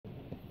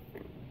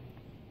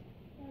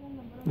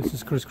This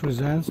is Chris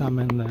Crescents. I'm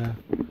in the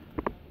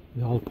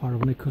old part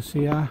of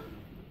Nicosia,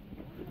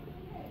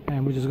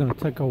 and we're just going to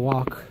take a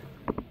walk.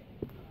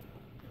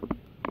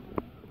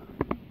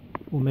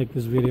 We'll make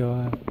this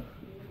video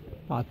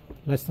about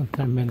less than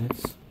 10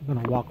 minutes. We're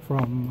going to walk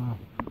from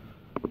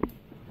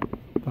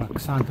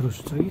Praxandrou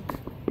Street.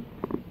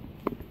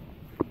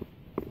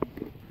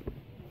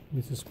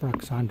 This is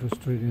Praxandrou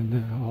Street in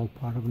the old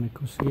part of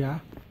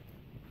Nicosia.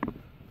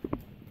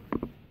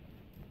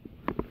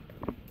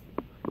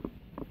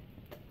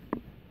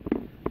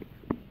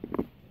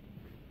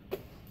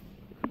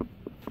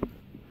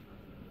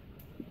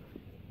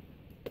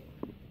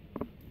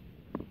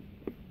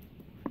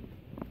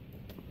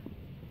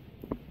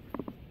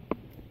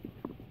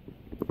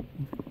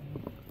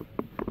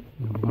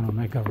 We're going to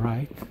make a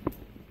right.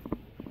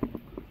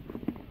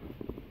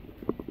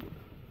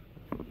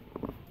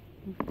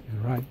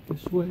 Right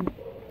this way.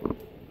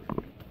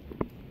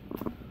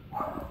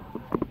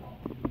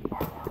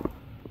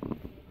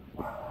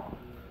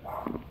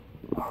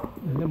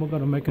 And then we're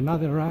going to make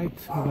another right.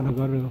 We're going to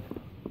go to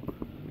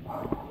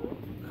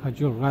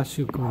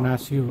Hagiorgasiou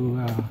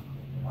Kornasiou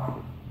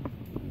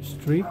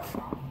Street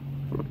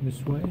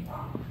this way.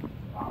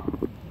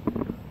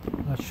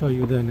 I'll show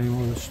you the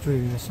name of the street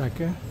in a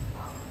second.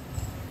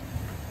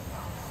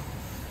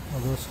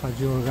 Well, that's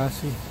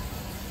Hagiorgasiou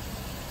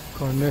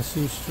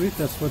Kornasiou Street.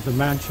 That's what the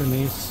mansion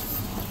is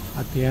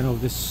at the end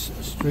of this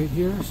street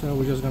here. So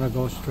we're just gonna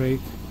go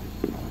straight.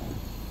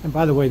 And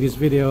by the way, this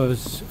video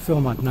is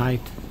filmed at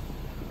night.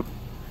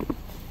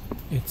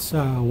 It's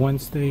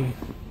Wednesday,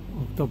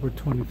 October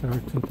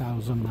 23rd,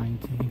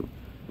 2019.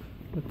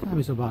 The time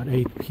is about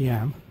 8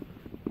 p.m.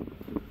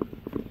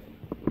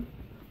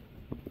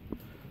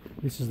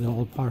 This is the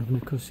old part of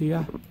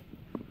Nicosia.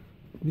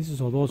 This is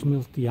all those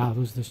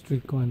Miltiados, the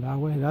street going that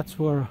way. That's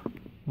where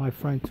my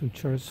friend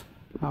Tuncer's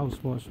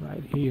house was,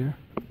 right here.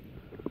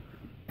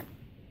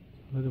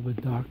 A little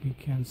bit dark, you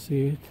can't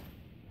see it.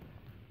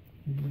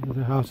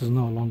 The house is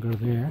no longer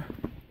there.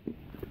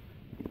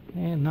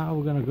 And now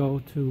we're gonna go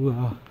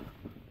to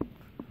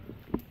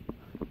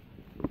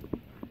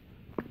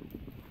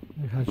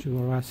the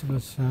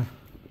Hagiorgasiou's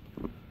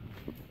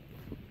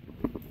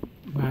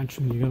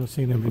mansion. You're gonna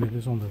see in a minute.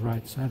 It's on the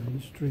right side of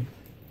the street.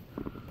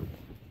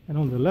 And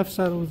on the left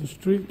side of the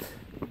street,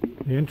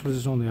 the entrance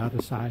is on the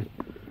other side.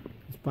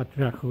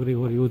 Patriarchal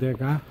Grigoriou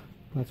Dega.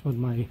 That's what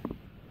my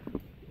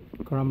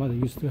grandmother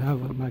used to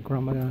have. My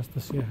grandmother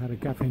Anastasia had a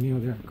cafe near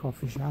there, a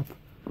coffee shop.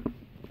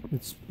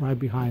 It's right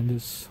behind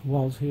these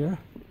walls here.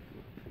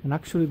 And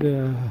actually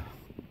they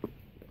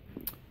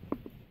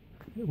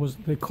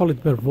call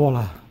it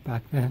Bervola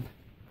back then.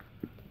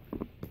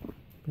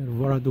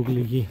 Bervola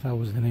Dougligi, that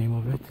was the name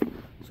of it.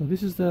 So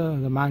this is the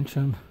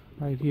mansion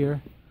right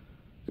here.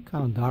 It's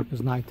kind of dark,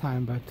 it's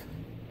nighttime, but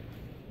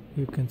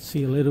you can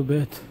see a little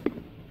bit.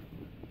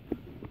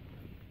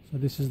 So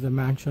this is the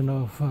mansion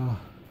of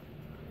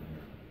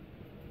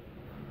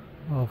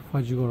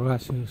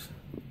Hagiorgasiou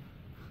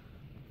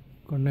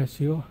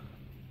Kornasiou.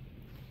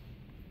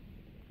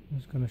 I'm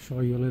just going to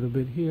show you a little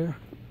bit here.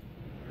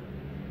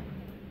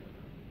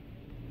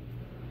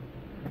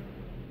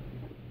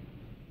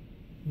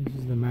 This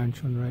is the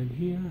mansion right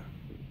here.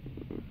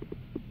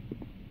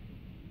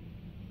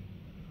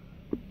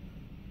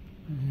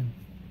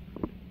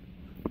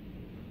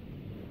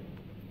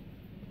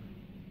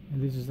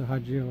 And this is the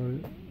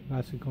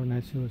Hagiorgasiou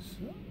Kornasiou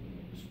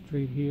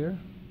Street here.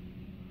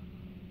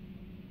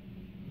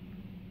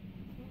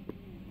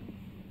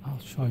 I'll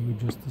show you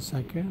just a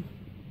second.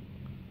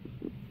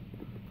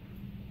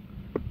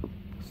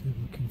 See if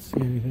we can see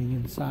anything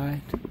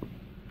inside.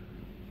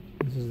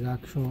 This is the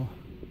actual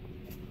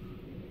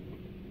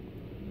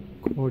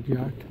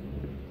courtyard.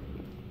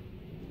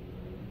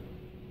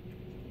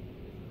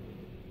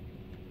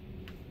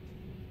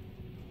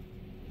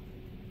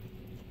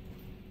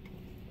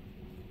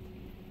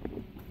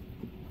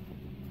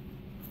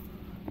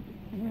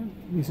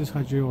 This is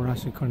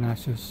Hagiorgasiou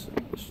Kornasiou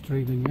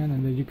Street again,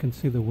 and then you can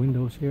see the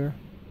windows here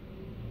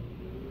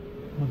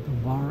of the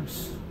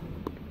bars.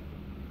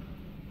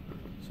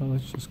 So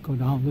let's just go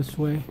down this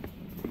way.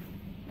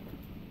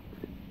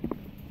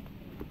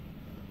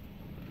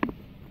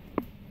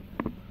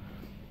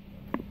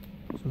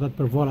 So that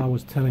Bervola I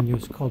was telling you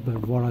is called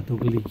Bervola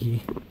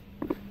Dougligi.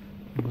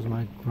 It was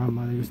my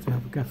grandmother used to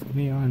have a cafe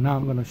near, and now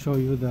I'm going to show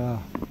you the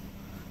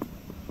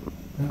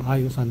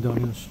Aios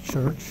Antonios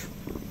Church.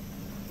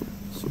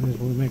 As soon as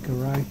we make a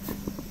right,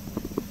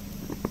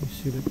 you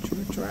see the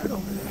church right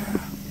over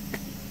there.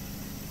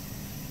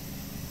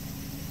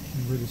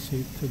 Can't really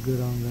see it too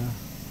good on the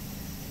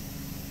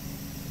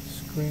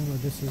screen,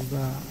 but this is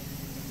the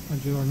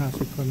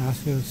Hagiorgasiou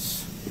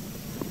Kornasiou's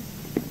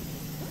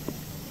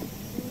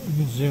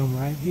museum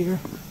right here.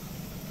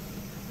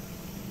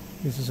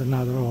 This is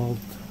another old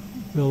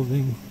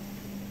building,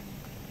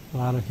 a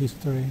lot of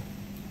history.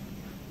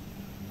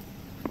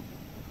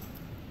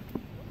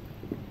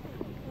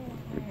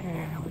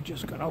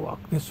 Just gonna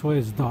walk this way.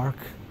 It's dark.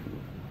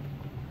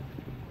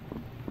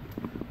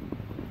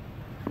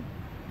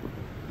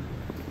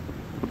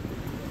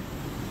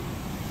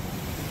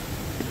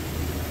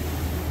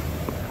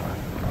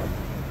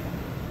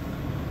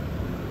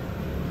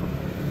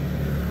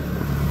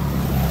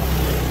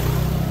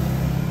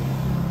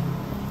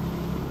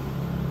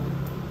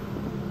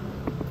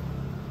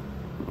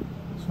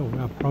 So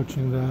we're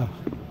approaching the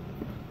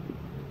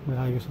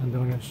Ayos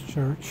Antonios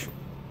Church.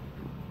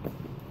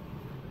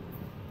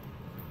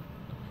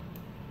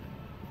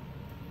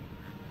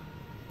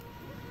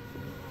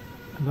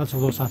 And that's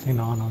Los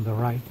Athinon on the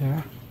right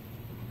there.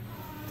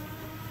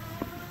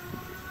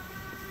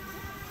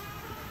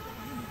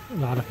 A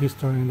lot of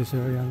history in this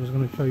area. I'm just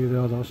going to show you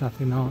the Los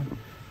Athinon.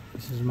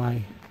 This is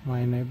my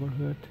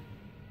neighborhood.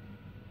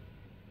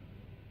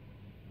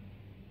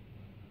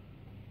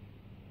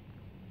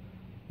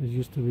 There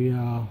used to be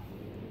a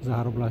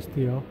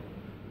Zaharoblastio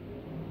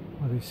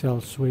where they sell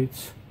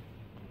sweets.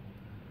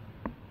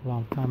 A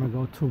long time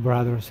ago, two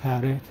brothers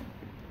had it.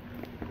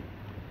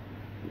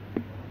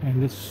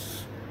 And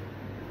this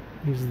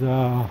is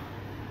the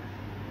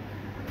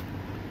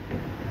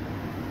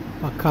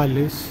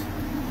Akalis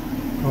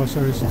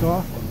grocery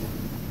store.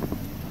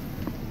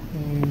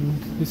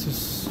 And this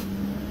is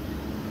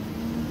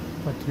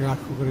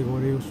Patriarchal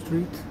Grigoriou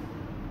Street.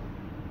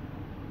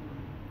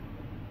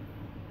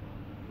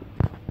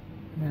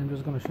 And I'm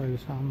just going to show you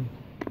some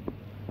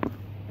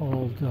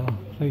old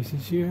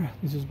places here.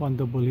 This is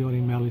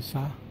Bandoboliori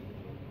Melissa.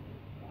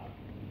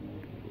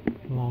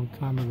 A long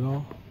time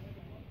ago.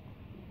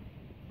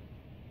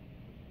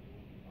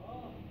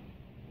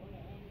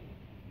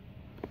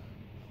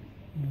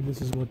 And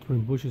this is what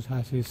Rimbushis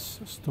has his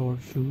store,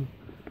 shoe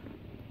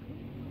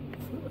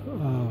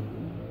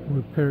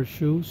repair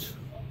shoes.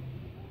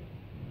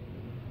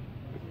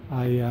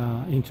 I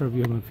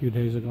interviewed him a few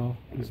days ago.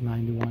 He's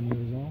 91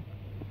 years old.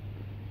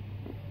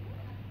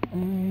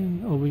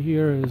 And over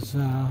here is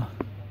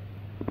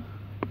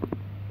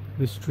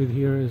this street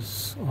here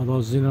is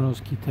those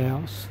Zinonos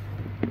Kiteos.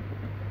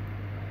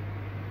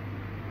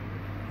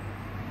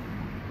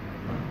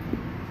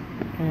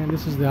 And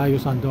this is the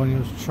Ayos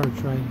Antonios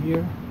Church right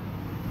here.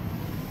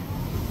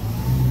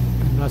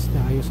 And that's the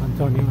Ayos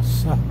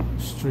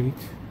Antonios Street.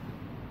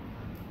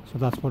 So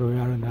that's where we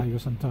are in the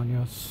Ayos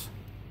Antonios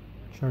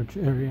Church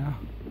area.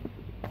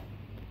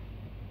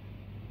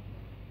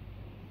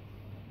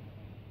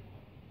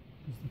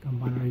 There's the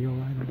Campanario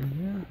right over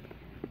there.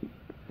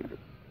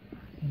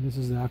 And this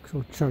is the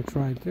actual church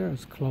right there.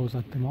 It's closed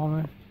at the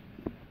moment.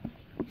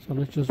 So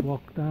let's just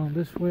walk down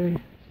this way.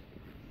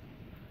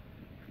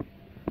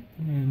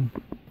 And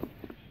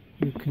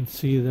you can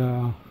see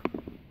the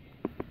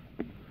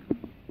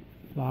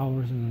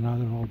flowers in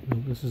another old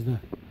building. This is the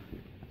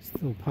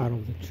still part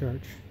of the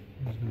church.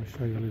 I'm just going to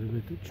show you a little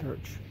bit the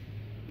church.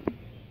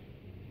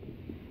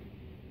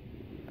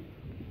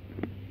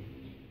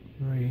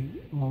 Very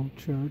old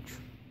church.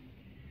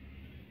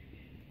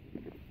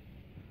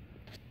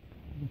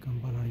 The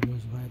Campanario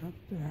is right up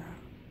there.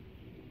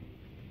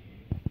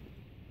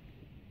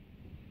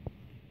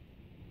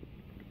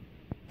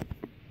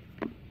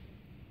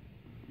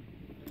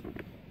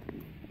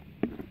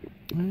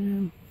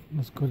 And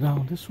let's go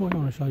down this way. I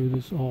want to show you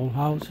this old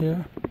house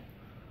here,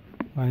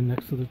 right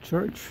next to the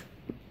church.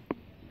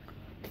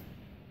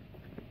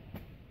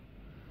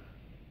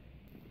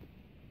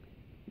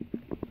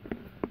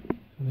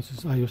 And this is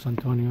Ayos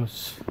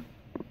Antonios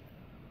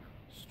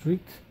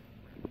Street.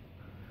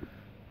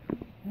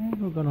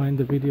 And we're going to end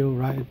the video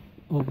right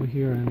over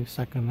here in a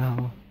second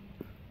now.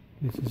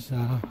 This is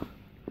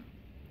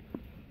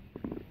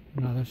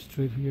another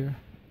street here.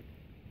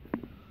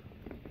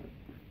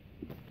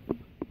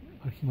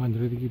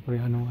 Archimandriti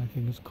Kipriano, I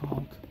think it's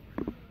called.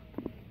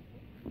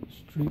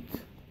 Street.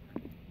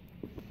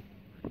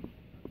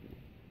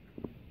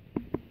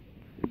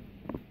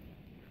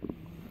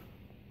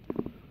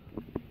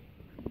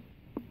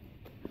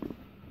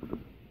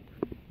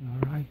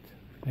 Alright,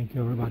 thank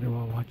you everybody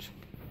for watching.